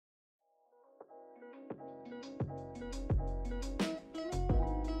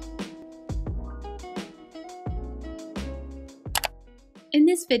In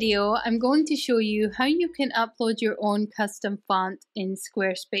this video, I'm going to show you how you can upload your own custom font in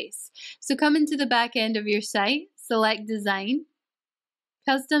Squarespace. So come into the back end of your site, select Design,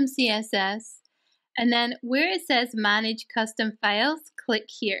 Custom CSS, and then where it says Manage Custom Files, click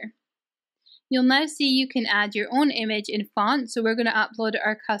here. You'll now see you can add your own image in font, so we're going to upload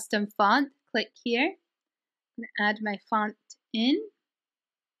our custom font. Click here. I'm going to add my font in.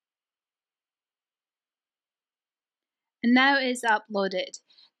 And now it's uploaded.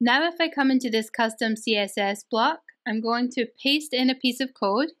 Now if I come into this custom CSS block, I'm going to paste in a piece of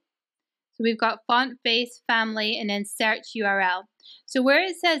code. So we've got font, face, family, and then search URL. So where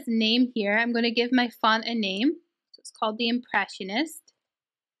it says name here, I'm going to give my font a name. So it's called the Impressionist.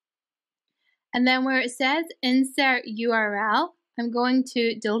 And then where it says insert URL, I'm going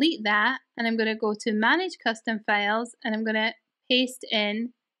to delete that and I'm going to go to manage custom files and I'm going to paste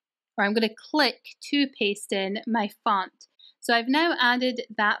in, or I'm going to click to paste in my font. So I've now added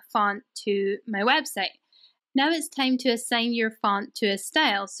that font to my website. Now it's time to assign your font to a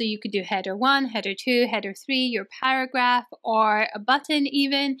style. So you could do header 1, header 2, header 3, your paragraph, or a button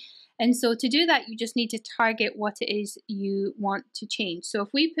even. And so to do that, you just need to target what it is you want to change. So if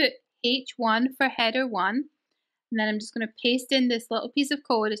we put H1 for header 1, and then I'm just going to paste in this little piece of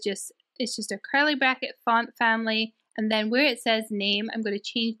code. It's just a curly bracket font family. And then where it says name, I'm going to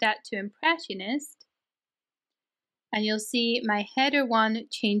change that to Impressionist. And you'll see my header 1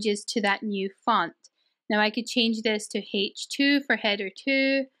 changes to that new font. Now I could change this to H2 for header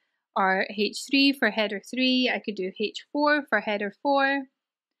 2 or H3 for header 3. I could do H4 for header 4.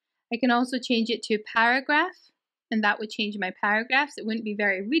 I can also change it to paragraph, and that would change my paragraphs. It wouldn't be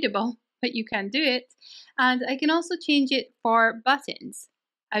very readable, but you can do it. And I can also change it for buttons.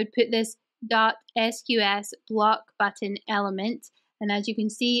 I would put this .sqs block button element, and as you can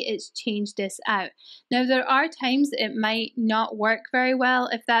see, it's changed this out. Now there are times it might not work very well.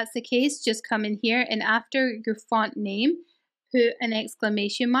 If that's the case, just come in here and after your font name, put an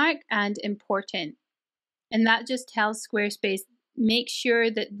exclamation mark and important. And that just tells Squarespace, make sure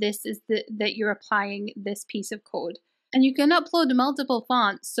that this is that you're applying this piece of code. And you can upload multiple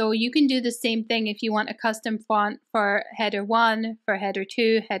fonts, so you can do the same thing if you want a custom font for header 1, for header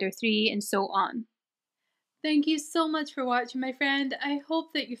 2, header 3, and so on. Thank you so much for watching, my friend. I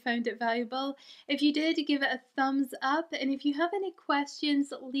hope that you found it valuable. If you did, give it a thumbs up, and if you have any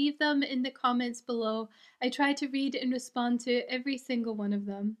questions, leave them in the comments below. I try to read and respond to every single one of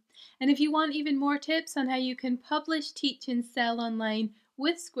them. And if you want even more tips on how you can publish, teach, and sell online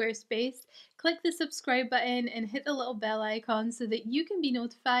with Squarespace, click the subscribe button and hit the little bell icon so that you can be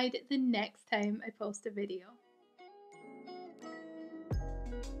notified the next time I post a video.